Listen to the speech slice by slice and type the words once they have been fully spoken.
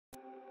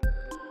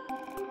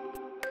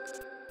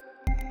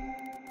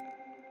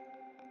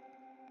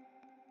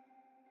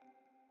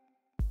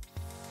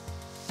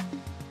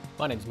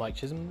My name's Mike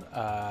Chisholm.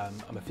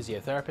 I'm a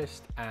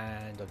physiotherapist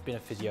and I've been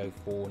a physio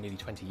for nearly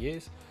 20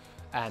 years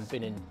and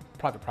been in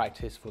private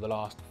practice for the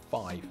last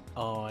 5.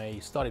 I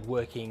started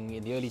working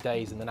in the early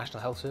days in the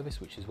National Health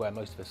Service, which is where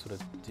most of us sort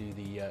of do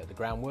the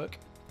groundwork.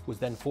 Was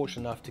then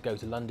fortunate enough to go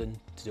to London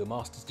to do a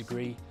master's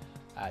degree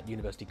at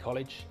University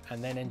College,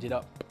 and then ended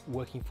up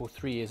working for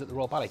 3 years at the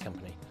Royal Ballet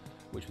Company,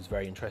 which was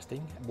very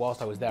interesting.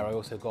 Whilst I was there, I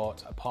also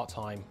got a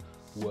part-time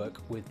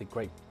work with the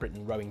Great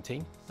Britain rowing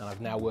team, and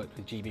I've now worked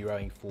with GB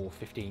Rowing for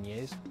 15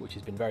 years, which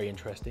has been very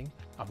interesting.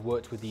 I've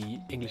worked with the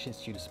English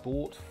Institute of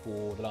Sport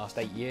for the last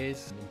 8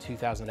 years. In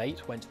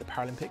 2008, went to the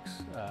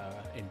Paralympics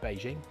in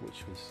Beijing,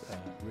 which was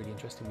really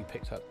interesting. We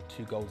picked up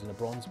 2 golds and a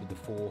bronze with the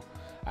 4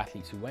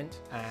 athletes who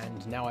went,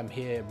 and now I'm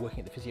here working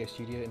at the physio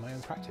studio in my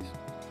own practice.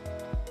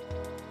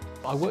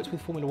 I worked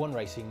with Formula One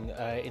racing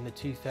in the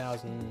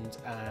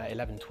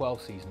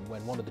 2011-12 season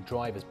when one of the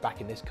drivers back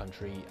in this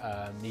country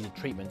needed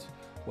treatment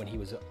when he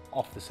was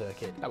off the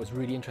circuit. That was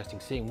really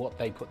interesting, seeing what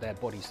they put their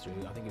bodies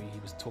through. I think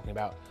he was talking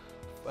about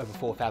over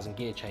 4,000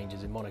 gear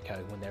changes in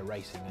Monaco when they're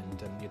racing,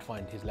 and you'd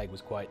find his leg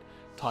was quite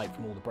tight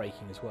from all the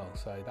braking as well.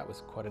 So that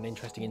was quite an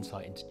interesting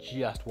insight into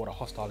just what a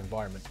hostile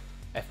environment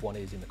F1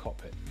 is in the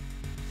cockpit.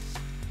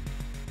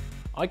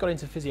 I got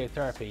into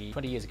physiotherapy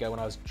 20 years ago when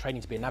I was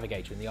training to be a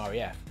navigator in the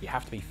RAF. You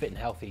have to be fit and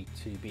healthy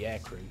to be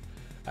aircrew.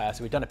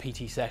 So we'd done a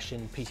PT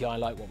session. PTI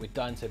liked what we'd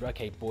done, said,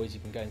 okay boys, you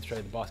can go and throw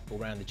the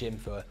basketball around the gym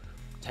for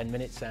 10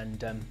 minutes,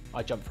 and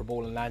I jumped for a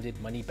ball and landed.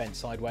 My knee bent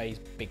sideways,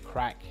 big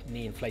crack,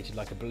 knee inflated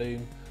like a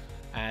balloon,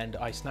 and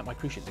I snapped my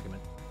cruciate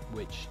ligament,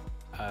 which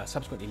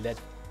subsequently led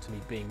to me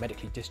being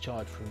medically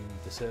discharged from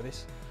the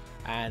service.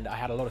 And I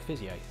had a lot of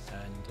physio,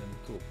 and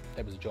thought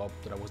there was a job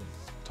that I wasn't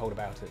told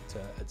about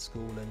at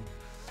school, and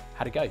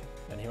had a go,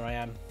 and here I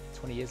am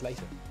 20 years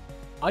later.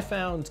 I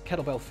found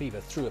Kettlebell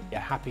Fever through a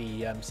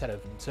happy set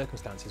of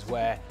circumstances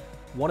where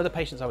one of the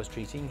patients I was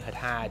treating had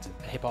had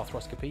a hip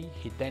arthroscopy.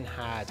 He'd then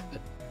had a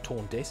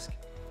torn disc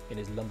in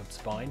his lumbar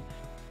spine,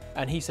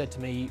 and he said to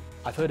me,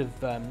 I've heard of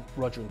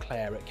Roger and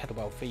Claire at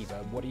Kettlebell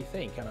Fever, what do you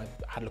think? And I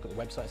had a look at the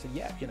website and said,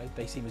 yeah, you know,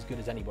 they seem as good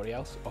as anybody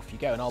else, off you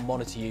go, and I'll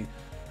monitor you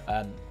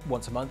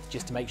once a month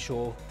just to make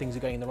sure things are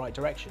going in the right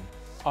direction.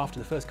 After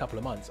the first couple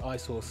of months, I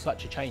saw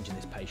such a change in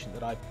this patient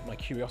that my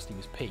curiosity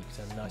was piqued,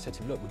 and I said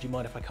to him, look, would you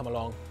mind if I come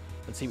along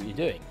and see what you're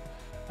doing?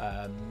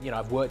 You know,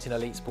 I've worked in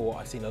elite sport,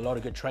 I've seen a lot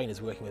of good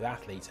trainers working with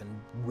athletes, and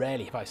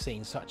rarely have I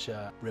seen such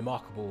a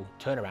remarkable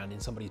turnaround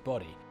in somebody's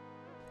body.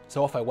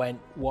 So off I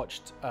went,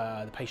 watched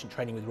the patient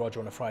training with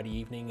Roger on a Friday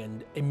evening,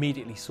 and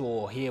immediately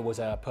saw here was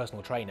a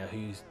personal trainer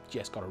who's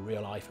just got a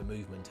real eye for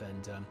movement,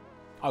 and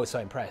I was so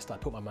impressed, I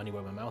put my money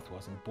where my mouth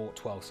was and bought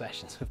 12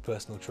 sessions of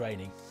personal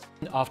training.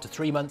 After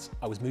 3 months,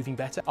 I was moving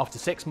better. After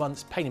 6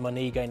 months, pain in my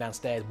knee going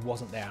downstairs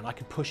wasn't there, and I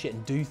could push it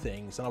and do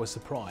things, and I was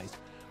surprised.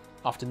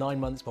 After 9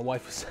 months, my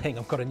wife was saying,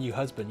 I've got a new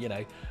husband, you know.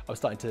 I was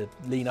starting to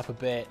lean up a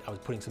bit, I was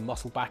putting some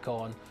muscle back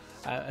on,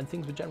 and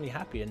things were generally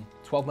happy. And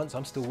 12 months,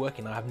 I'm still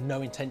working, and I have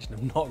no intention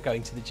of not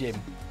going to the gym.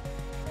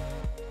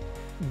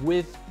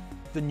 With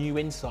the new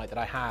insight that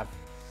I have,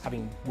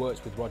 having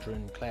worked with Roger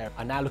and Claire,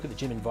 I now look at the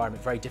gym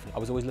environment very differently. I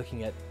was always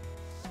looking at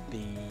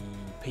the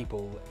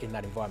people in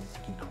that environment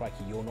thinking,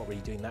 crikey, you're not really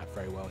doing that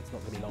very well. It's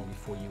not going to be long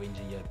before you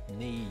injure your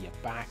knee, your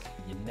back,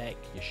 your neck,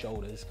 your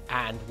shoulders.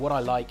 And what I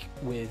like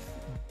with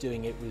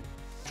doing it with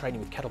training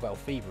with Kettlebell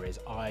Fever is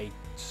I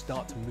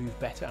start to move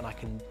better, and I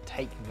can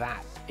take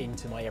that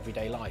into my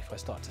everyday life. I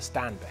start to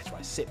stand better,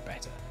 I sit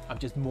better. I'm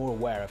just more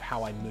aware of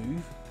how I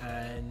move,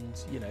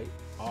 and you know,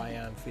 I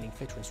am feeling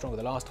fitter and stronger.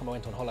 The last time I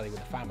went on holiday with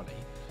the family,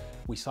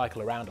 we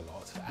cycle around a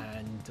lot,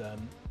 and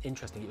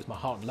interestingly, it was my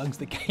heart and lungs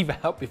that gave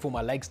out before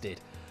my legs did.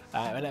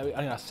 And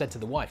I said to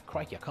the wife,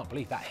 crikey, I can't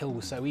believe that hill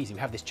was so easy. We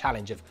have this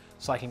challenge of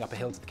cycling up a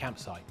hill to the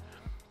campsite.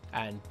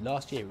 And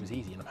last year it was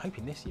easy, and I'm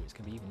hoping this year it's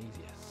going to be even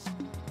easier.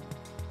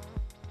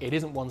 It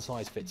isn't one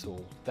size fits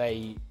all.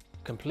 They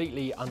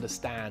completely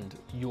understand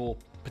your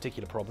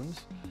particular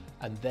problems,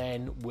 and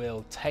then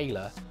will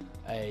tailor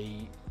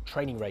a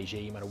training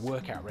regime and a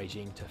workout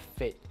regime to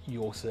fit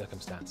your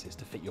circumstances,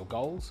 to fit your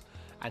goals,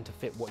 and to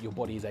fit what your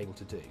body is able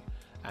to do.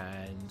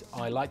 And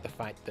I like the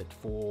fact that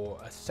for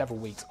several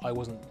weeks I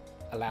wasn't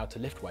allowed to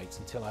lift weights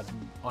until I'd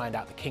ironed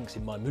out the kinks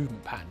in my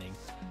movement patterning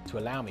to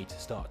allow me to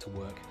start to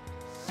work.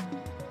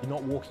 You're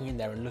not walking in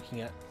there and looking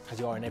at, as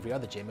you are in every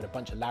other gym, at a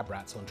bunch of lab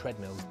rats on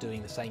treadmills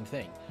doing the same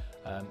thing.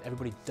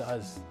 Everybody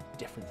does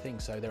different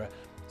things, so there are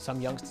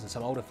some youngsters and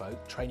some older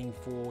folk training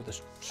for the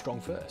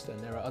strong first, and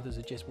there are others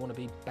who just want to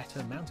be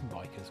better mountain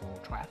bikers or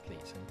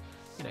triathletes, and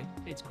you know,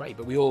 it's great,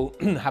 but we all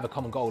have a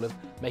common goal of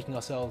making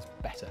ourselves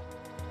better.